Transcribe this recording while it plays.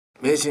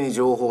名刺に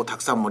情報をた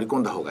くさん盛り込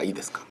んだ方がいい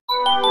ですか？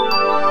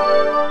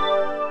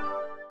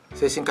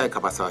精神科医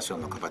樺沢紫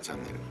苑の樺チャ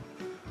ンネル。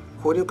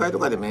交流会と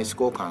かで名刺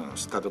交換を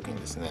した時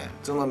にですね、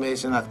普通の名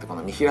刺じゃなくてこ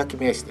の見開き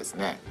名刺です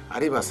ね、あ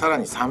るいはさら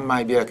に3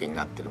枚開きに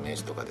なってる名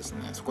刺とかです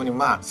ね、そこに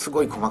す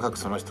ごい細かく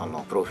その人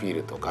のプロフィー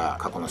ルとか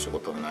過去の仕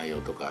事の内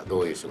容とかど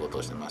ういう仕事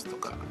をしてますと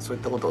か、そうい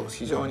ったことを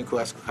非常に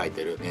詳しく書い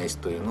てる名刺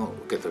というのを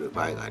受け取る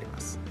場合がありま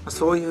す。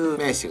そういう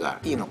名刺が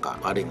いいのか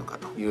悪いのか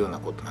というような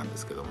ことなんで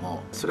すけど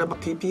も、それは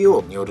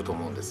TPO によると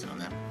思うんですよ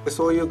ね。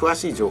そういう詳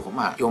しい情報、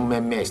4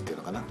面名刺っていう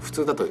のかな、普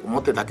通だと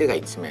表だけが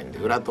1面で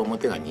裏と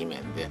表が2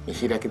面で、見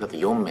開きだと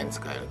4面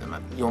使えるの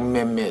で、4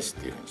面名詞っ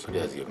ていうふうにと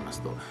りあえず読みま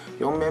すと、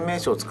4面名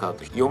詞を使う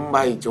と4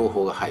倍情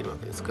報が入るわ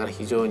けですから、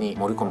非常に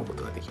盛り込むこ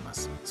とができま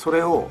す。そ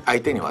れを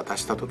相手に渡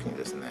した時に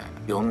ですね、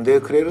読ん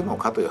でくれるの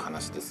かという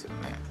話ですよ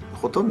ね。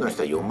ほとんどの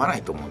人は読まな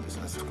いと思うんです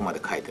よね、そこまで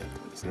書いてあ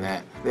るんです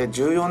ね。で、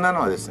重要なの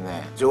はです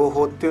ね、情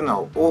報っていう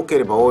のは多け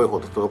れば多いほ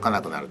ど届か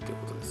なくなるという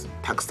ことです。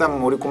たくさん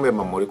盛り込め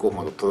ば盛り込む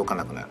ほど届か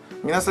なくなる。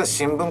皆さん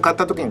新聞買っ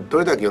た時にど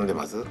れだけ読んで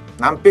ます？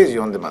何ページ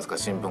読んでますか？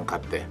新聞買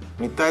って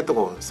見たいと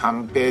こ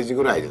3ページ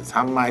ぐらいで、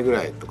3枚ぐ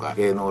らいとか、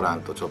芸能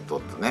欄とちょっと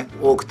ね、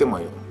多くても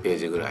4ペー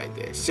ジぐらい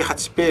で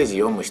 7,8 ページ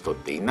読む人っ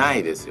ていな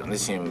いですよね、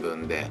新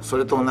聞で。そ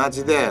れと同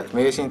じで、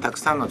名刺にたく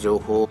さんの情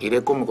報を入れ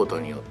込むこと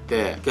によっ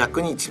て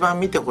逆に一番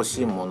見てほ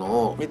しいもの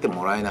を見て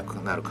もらえなく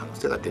なる可能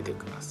性が出て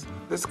きます。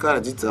ですか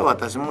ら実は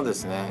私もで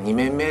すね、2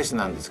面名刺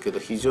なんですけど、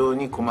非常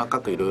に細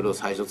かくいろいろ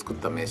最初作っ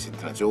た名刺ってい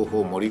うのは情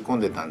報を盛り込ん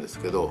でたんです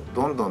けど、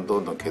どんどん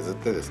削っ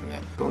てです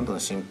ね、どんどん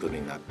シンプル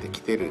になって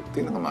きてるって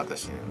いうのが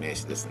私の名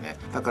刺ですね。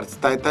だから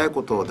伝えたい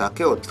ことだ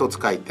けを一つ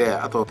書いて、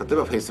あと例え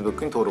ば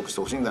Facebook に登録し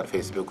てほしいなら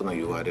Facebook の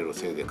URL を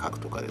正で書く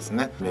とかです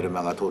ね、メル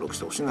マガ登録し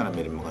てほしいなら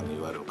メルマガの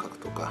URL を書く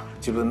とか、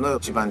自分の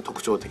一番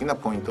特徴的な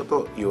ポイント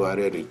と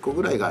URL1 個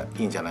ぐらいが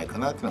いいんじゃないか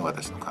なっていうのが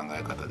私の考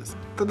え方です。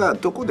ただ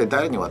どこで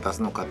誰に渡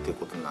すのかっていう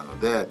ことなの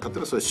で、例え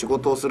ばそういう仕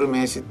事をする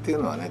名刺ってい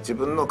うのはね、自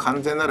分の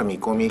完全なる見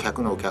込み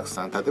客のお客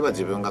さん、例えば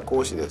自分が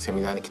講師でセ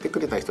ミナーに来てく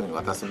れた人に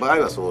渡す場合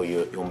はそう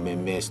いう4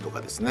面名刺とか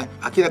ですね、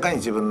明らかに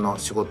自分の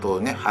仕事を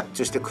ね発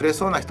注してくれ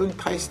そうな人に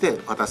対して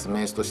渡す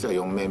名刺としては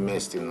4面名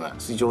刺っていうのは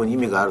非常に意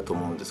味があると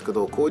思うんですけ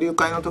ど、交流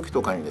会の時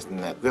とかにです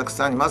ね、お客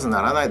さんにまず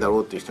ならないだろ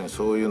うっていう人に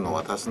そういうのを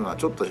渡すのは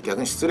ちょっと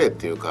逆に失礼っ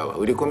ていうか、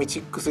売り込みチ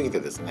ックすぎ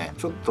てですね、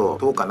ちょっと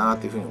どうかなっ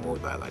ていうふうに思う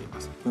場合があり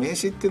ます。名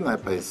刺っていうのはや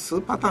っぱり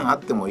数パターンあっ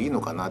てもいいの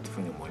かなというふ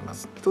うに思いま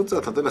す。一つ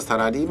は例えばサ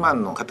ラリーマ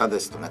ンの方で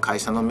すとね、会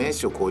社の名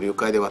刺を交流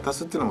会で渡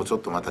すっていうのもちょっ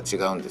とまた違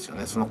うんですよ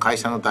ね。その会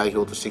社の代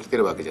表として来て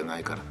るわけじゃな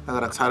いから。だ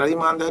からサラリー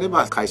マンであれ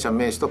ば会社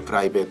名刺とプ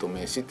ライベート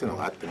名刺っていうの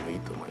があってもいい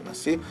と思いま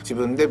すし、自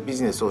分でビ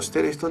ジネスをし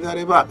てる人であ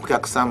ればお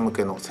客さん向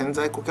けの潜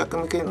在顧客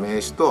向けの名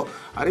刺と、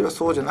あるいは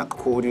そうじゃなく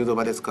交流の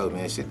場で使う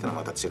名刺っていうの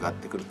はまた違っ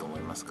てくると思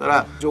いますか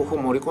ら、情報を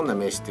盛り込んだ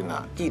名刺っていうの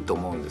はいいと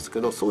思うんです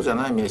けど、そうじゃ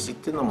ない名刺っ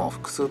ていうのも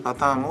複数パ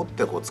ターン持っ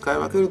て使い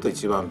分けると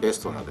一番ベス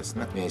トなです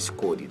ね、名刺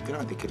交流っていうの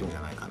ができるんじゃ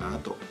ないかな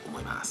と思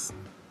います。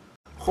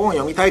本を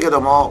読みたいけ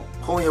ども、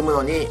本を読む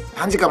のに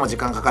何時間も時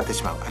間かかって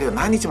しまう、あるいは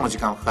何日も時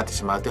間かかって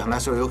しまうという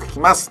話をよく聞き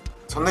ます。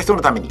そんな人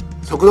のために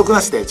速読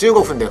なしで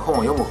15分で本を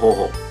読む方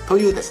法と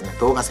いうですね、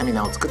動画セミ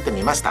ナーを作って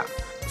みました。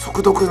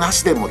速読な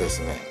しでもです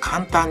ね、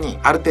簡単に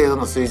ある程度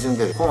の水準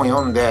で本を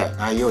読んで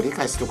内容を理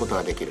解すること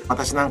ができる、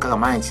私なんかが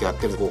毎日やっ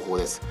てる方法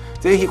です。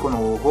ぜひこの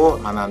方法を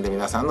学んで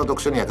皆さんの読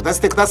書に役立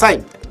ててくださ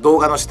い。動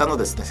画の下の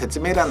ですね、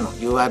説明欄の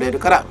URL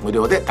から無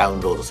料でダウ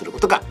ンロードするこ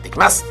とができ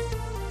ます。